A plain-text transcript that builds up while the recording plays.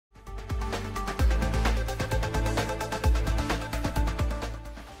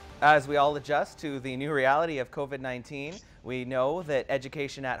As we all adjust to the new reality of COVID-19, we know that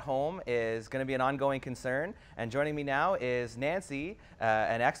education at home is going to be an ongoing concern. And joining me now is Nancy,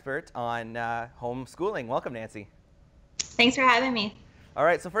 an expert on homeschooling. Welcome, Nancy. Thanks for having me. All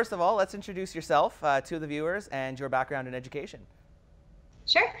right, so first of all, let's introduce yourself to the viewers and your background in education.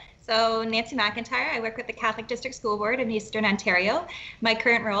 Sure. So Nancy McIntyre, I work with the Catholic District School Board in Eastern Ontario. My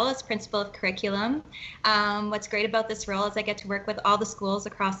current role is Principal of Curriculum. What's great about this role is I get to work with all the schools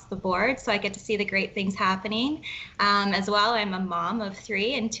across the board, so I get to see the great things happening. As well, I'm a mom of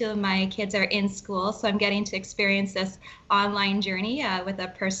 3, and 2 of my kids are in school, so I'm getting to experience this online journey with a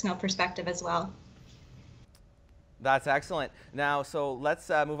personal perspective as well. That's excellent. Now, so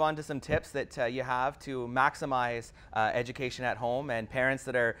let's move on to some tips that you have to maximize education at home, and parents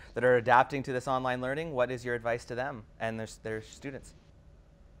that are adapting to this online learning. What is your advice to them and their students?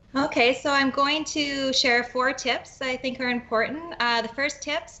 Okay, so I'm going to share 4 tips I think are important. The first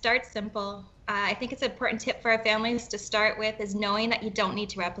tip, start simple. I think it's an important tip for our families to start with is knowing that you don't need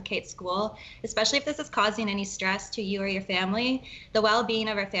to replicate school, especially if this is causing any stress to you or your family. The well-being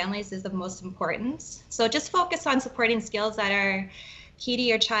of our families is of most importance. So just focus on supporting skills that are key to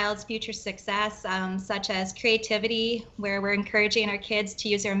your child's future success, such as creativity, where we're encouraging our kids to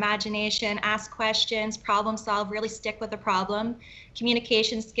use their imagination, ask questions, problem solve, really stick with the problem.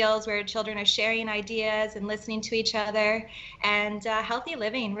 Communication skills, where children are sharing ideas and listening to each other, and healthy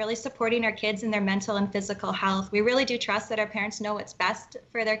living, really supporting our kids in their mental and physical health. We really do trust that our parents know what's best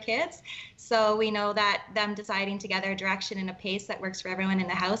for their kids, so we know that them deciding together a direction and a pace that works for everyone in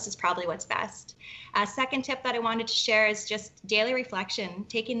the house is probably what's best. Second tip that I wanted to share is just daily reflection,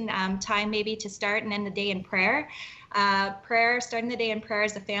 taking time maybe to start and end the day in prayer. Starting the day in prayer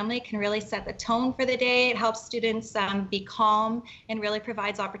as a family can really set the tone for the day. It helps students be calm and really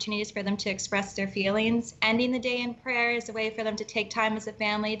provides opportunities for them to express their feelings. Ending the day in prayer is a way for them to take time as a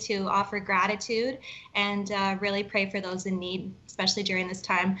family to offer gratitude and really pray for those in need, especially during this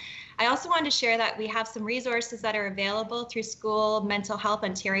time. I also wanted to share that we have some resources that are available through School Mental Health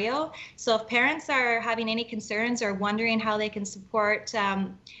Ontario. So if parents are having any concerns or wondering how they can support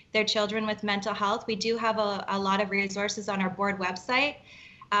their children with mental health, we do have a lot of resources on our board website.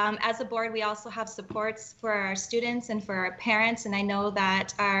 As a board, we also have supports for our students and for our parents, and I know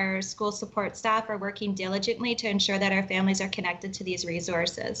that our school support staff are working diligently to ensure that our families are connected to these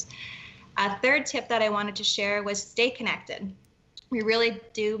resources. A third tip that I wanted to share was stay connected. We really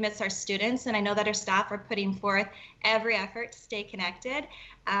do miss our students, and I know that our staff are putting forth every effort to stay connected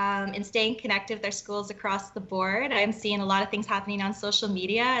and staying connected with our schools across the board. I'm seeing a lot of things happening on social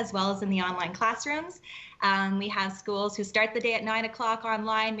media as well as in the online classrooms. We have schools who start the day at 9 o'clock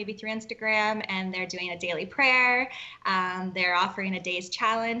online, maybe through Instagram, and they're doing a daily prayer. They're offering a day's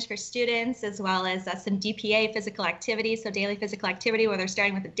challenge for students, as well as some DPA physical activity, so daily physical activity, where they're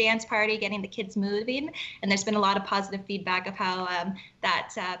starting with a dance party, getting the kids moving. And there's been a lot of positive feedback of how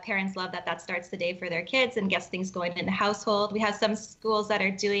parents love that starts the day for their kids and gets things going in the household. We have some schools that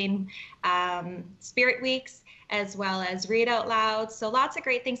are doing spirit weeks, as well as read out loud. So lots of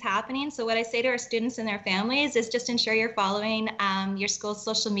great things happening. So what I say to our students and their families is just ensure you're following your school's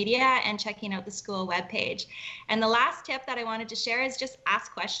social media and checking out the school webpage. And the last tip that I wanted to share is just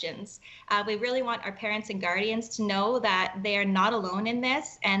ask questions. We really want our parents and guardians to know that they are not alone in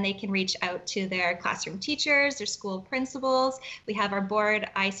this, and they can reach out to their classroom teachers, their school principals. We have our board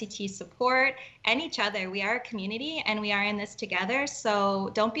ICT support and each other. We are a community and we are in this together.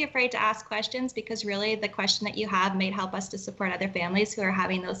 So don't be afraid to ask questions, because really the question that you have may help us to support other families who are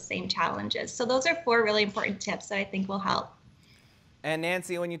having those same challenges. So those are 4 really important tips that I think will help. And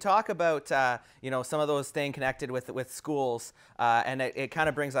Nancy, when you talk about some of those staying connected with schools, and it kind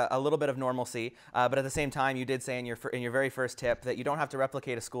of brings a little bit of normalcy, but at the same time, you did say in your very first tip that you don't have to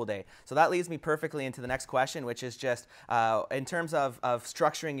replicate a school day. So that leads me perfectly into the next question, which is just in terms of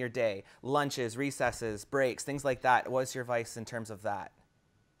structuring your day, lunches, recesses, breaks, things like that. What's your advice in terms of that?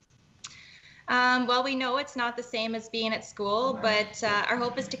 Well, we know it's not the same as being at school, but our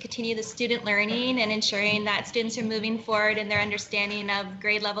hope is to continue the student learning and ensuring that students are moving forward in their understanding of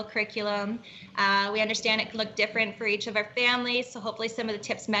grade level curriculum. We understand it can look different for each of our families, so hopefully some of the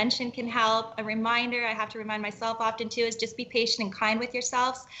tips mentioned can help. A reminder I have to remind myself often too is just be patient and kind with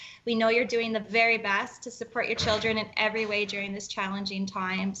yourselves. We know you're doing the very best to support your children in every way during this challenging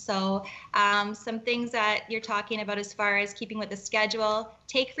time. So some things that you're talking about as far as keeping with the schedule,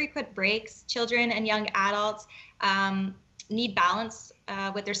 take frequent breaks. Children and young adults need balance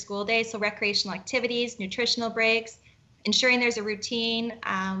with their school day, so recreational activities, nutritional breaks, ensuring there's a routine.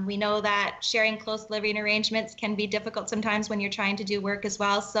 We know that sharing close living arrangements can be difficult sometimes when you're trying to do work as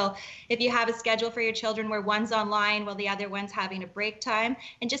well. So if you have a schedule for your children where one's online while the other one's having a break time,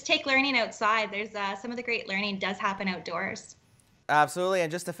 and just take learning outside. There's some of the great learning does happen outdoors. Absolutely. And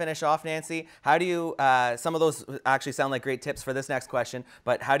just to finish off, Nancy, how do you, some of those actually sound like great tips for this next question,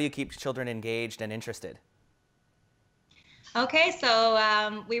 but how do you keep children engaged and interested? Okay,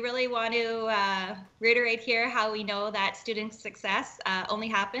 so we really want to reiterate here how we know that student success only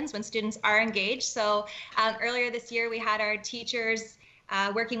happens when students are engaged. So earlier this year, we had our teachers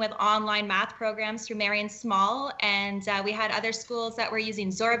working with online math programs through Marion Small, and we had other schools that were using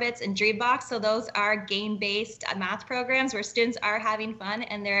Zorbits and Dreambox. So those are game-based math programs where students are having fun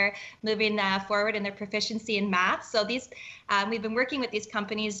and they're moving forward in their proficiency in math. So these we've been working with these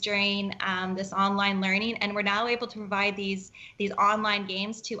companies during this online learning, and we're now able to provide these online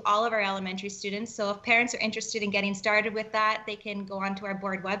games to all of our elementary students. So if parents are interested in getting started with that, they can go onto our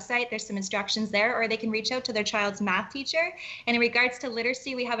board website. There's some instructions there, or they can reach out to their child's math teacher. And in regards to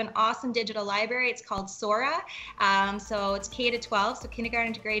literacy, we have an awesome digital library. It's called Sora. So it's K to 12, so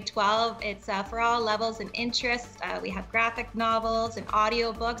kindergarten to grade 12. It's for all levels and interests. We have graphic novels and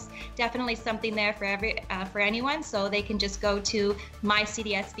audio books. Definitely something there for anyone. So they can just go to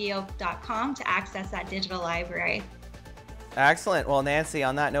mycdsvo.com to access that digital library. Excellent. Well, Nancy,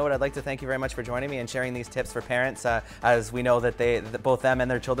 on that note, I'd like to thank you very much for joining me and sharing these tips for parents, as we know that both them and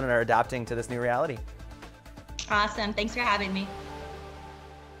their children are adapting to this new reality. Awesome. Thanks for having me.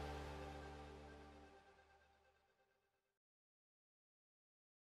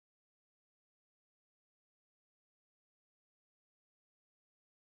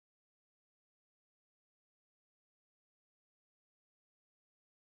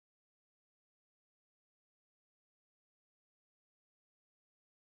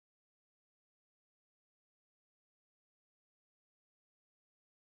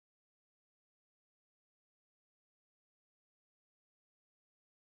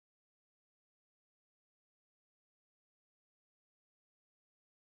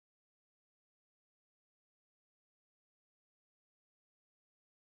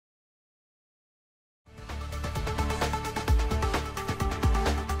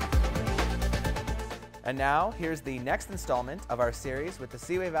 And now, here's the next installment of our series with the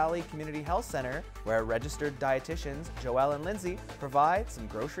Seaway Valley Community Health Center, where registered dietitians Joelle and Lindsay provide some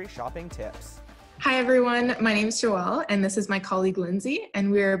grocery shopping tips. Hi everyone, my name is Joelle and this is my colleague Lindsay,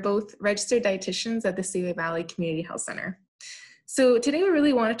 and we are both registered dietitians at the Seaway Valley Community Health Center. So today we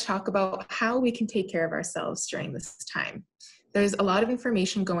really want to talk about how we can take care of ourselves during this time. There's a lot of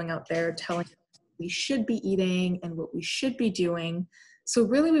information going out there telling us what we should be eating and what we should be doing. So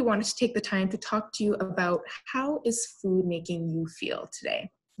really we wanted to take the time to talk to you about how is food making you feel today,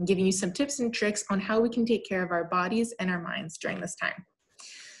 and giving you some tips and tricks on how we can take care of our bodies and our minds during this time.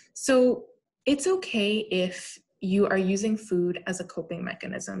 So it's okay if you are using food as a coping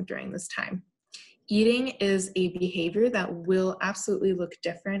mechanism during this time. Eating is a behavior that will absolutely look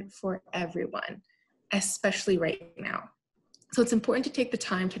different for everyone, especially right now. So it's important to take the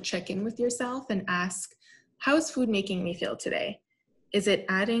time to check in with yourself and ask, how is food making me feel today? Is it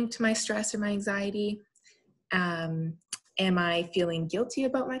adding to my stress or my anxiety? Am I feeling guilty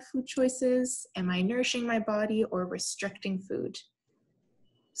about my food choices? Am I nourishing my body or restricting food?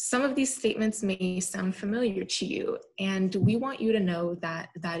 Some of these statements may sound familiar to you, and we want you to know that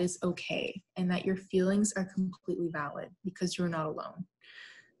that is okay and that your feelings are completely valid because you're not alone.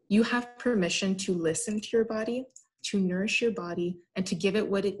 You have permission to listen to your body, to nourish your body, and to give it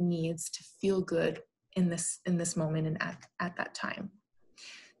what it needs to feel good in this moment and at that time.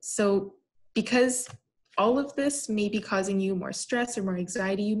 So because all of this may be causing you more stress or more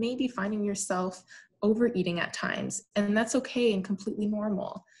anxiety, you may be finding yourself overeating at times, and that's okay and completely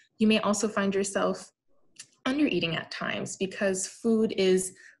normal. You may also find yourself undereating at times because food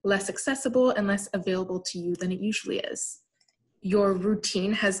is less accessible and less available to you than it usually is. Your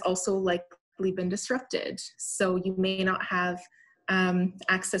routine has also likely been disrupted, so you may not have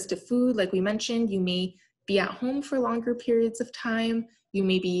access to food. Like we mentioned, you may be at home for longer periods of time. You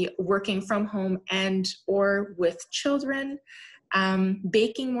may be working from home and or with children,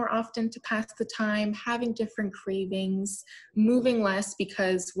 baking more often to pass the time, having different cravings, moving less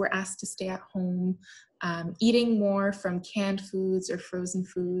because we're asked to stay at home, eating more from canned foods or frozen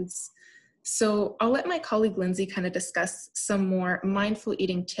foods. So I'll let my colleague Lindsay kind of discuss some more mindful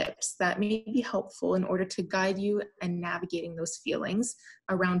eating tips that may be helpful in order to guide you in navigating those feelings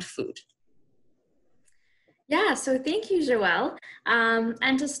around food. Yeah, so thank you, Joelle.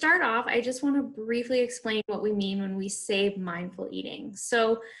 And to start off, I just want to briefly explain what we mean when we say mindful eating.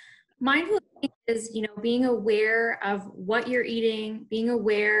 So mindful is, being aware of what you're eating, being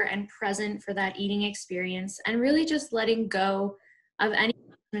aware and present for that eating experience, and really just letting go of any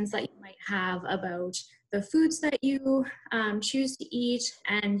judgments that you might have about the foods that you choose to eat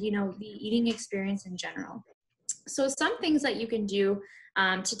and, the eating experience in general. So some things that you can do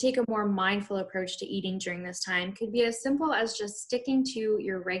to take a more mindful approach to eating during this time could be as simple as just sticking to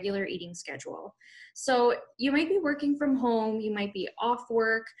your regular eating schedule. So you might be working from home, you might be off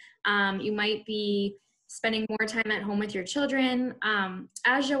work, you might be spending more time at home with your children.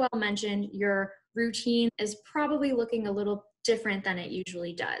 As Joelle mentioned, your routine is probably looking a little different than it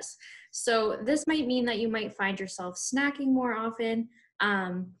usually does. So this might mean that you might find yourself snacking more often.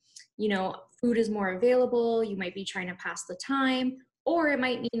 Food is more available, you might be trying to pass the time, or it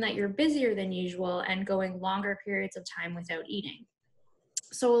might mean that you're busier than usual and going longer periods of time without eating.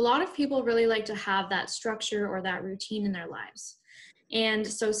 So a lot of people really like to have that structure or that routine in their lives. And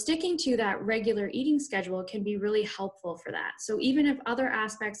so sticking to that regular eating schedule can be really helpful for that. So even if other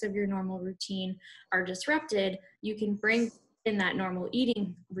aspects of your normal routine are disrupted, you can bring in that normal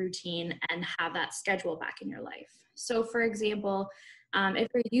eating routine and have that schedule back in your life. So for example, if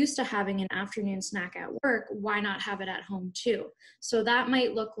you're used to having an afternoon snack at work, why not have it at home too? So that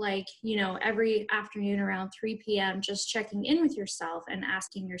might look like, every afternoon around 3 p.m., just checking in with yourself and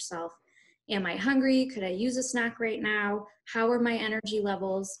asking yourself, am I hungry? Could I use a snack right now? How are my energy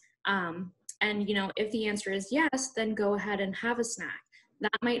levels? And, if the answer is yes, then go ahead and have a snack.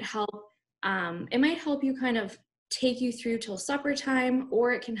 That might help. It might help you kind of take you through till supper time,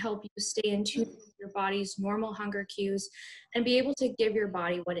 or it can help you stay in tune with your body's normal hunger cues and be able to give your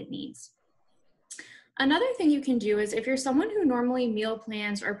body what it needs. Another thing you can do is if you're someone who normally meal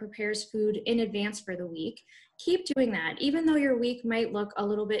plans or prepares food in advance for the week, keep doing that. Even though your week might look a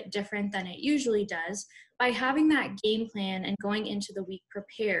little bit different than it usually does, by having that game plan and going into the week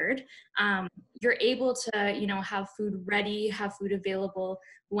prepared, you're able to, have food ready, have food available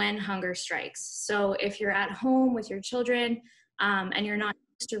when hunger strikes. So if you're at home with your children and you're not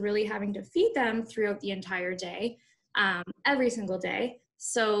used to really having to feed them throughout the entire day, every single day,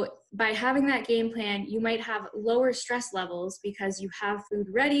 so by having that game plan, you might have lower stress levels because you have food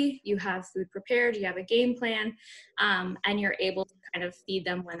ready, you have food prepared, you have a game plan, and you're able to kind of feed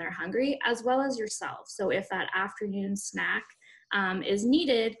them when they're hungry, as well as yourself. So if that afternoon snack is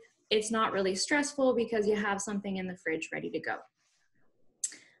needed, it's not really stressful because you have something in the fridge ready to go.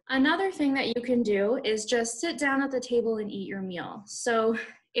 Another thing that you can do is just sit down at the table and eat your meal. So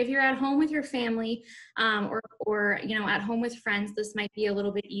if you're at home with your family or at home with friends, this might be a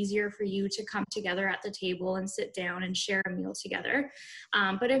little bit easier for you to come together at the table and sit down and share a meal together.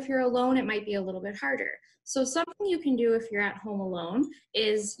 But if you're alone, it might be a little bit harder. So something you can do if you're at home alone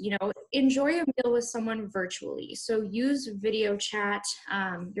is, enjoy a meal with someone virtually. So use video chat,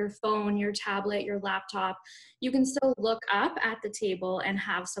 your phone, your tablet, your laptop. You can still look up at the table and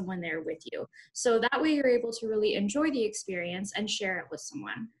have someone there with you. So that way you're able to really enjoy the experience and share it with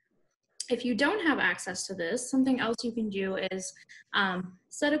someone. If you don't have access to this, something else you can do is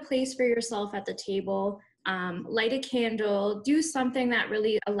set a place for yourself at the table, light a candle, do something that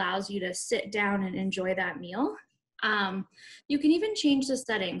really allows you to sit down and enjoy that meal. You can even change the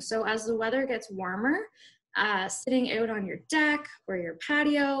setting. So as the weather gets warmer, sitting out on your deck or your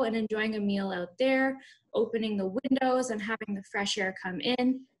patio and enjoying a meal out there, opening the windows and having the fresh air come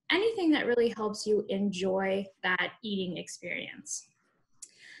in, anything that really helps you enjoy that eating experience.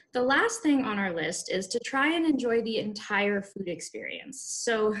 The last thing on our list is to try and enjoy the entire food experience.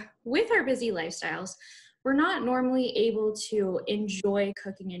 So with our busy lifestyles, we're not normally able to enjoy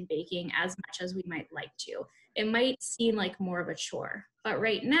cooking and baking as much as we might like to. It might seem like more of a chore, but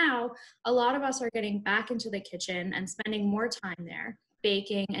right now, a lot of us are getting back into the kitchen and spending more time there,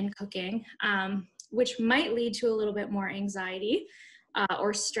 baking and cooking, which might lead to a little bit more anxiety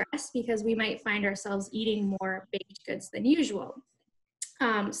or stress because we might find ourselves eating more baked goods than usual.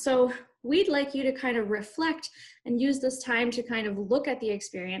 So we'd like you to kind of reflect and use this time to kind of look at the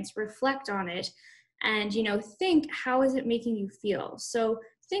experience, reflect on it, and, think, how is it making you feel? So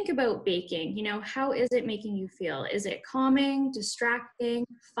think about baking, how is it making you feel? Is it calming, distracting,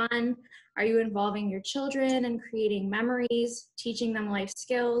 fun? Are you involving your children and creating memories, teaching them life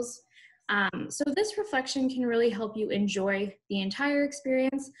skills? So this reflection can really help you enjoy the entire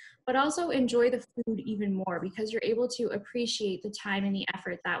experience, but also enjoy the food even more because you're able to appreciate the time and the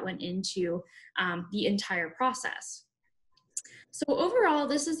effort that went into the entire process. So overall,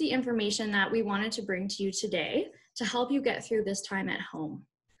 this is the information that we wanted to bring to you today to help you get through this time at home.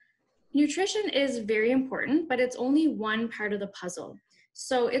 Nutrition is very important, but it's only one part of the puzzle.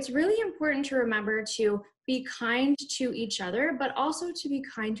 So it's really important to remember to be kind to each other, but also to be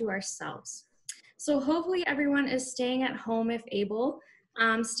kind to ourselves. So hopefully everyone is staying at home if able,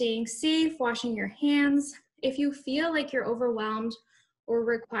 staying safe, washing your hands. If you feel like you're overwhelmed or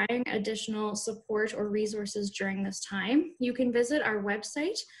requiring additional support or resources during this time, you can visit our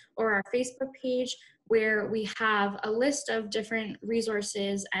website or our Facebook page, where we have a list of different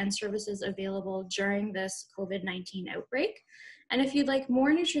resources and services available during this COVID-19 outbreak. And if you'd like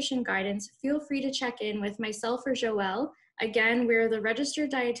more nutrition guidance, feel free to check in with myself or Joelle. Again, we're the registered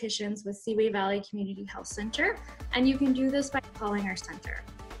dietitians with Seaway Valley Community Health Center, and you can do this by calling our center.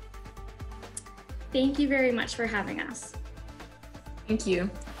 Thank you very much for having us. Thank you.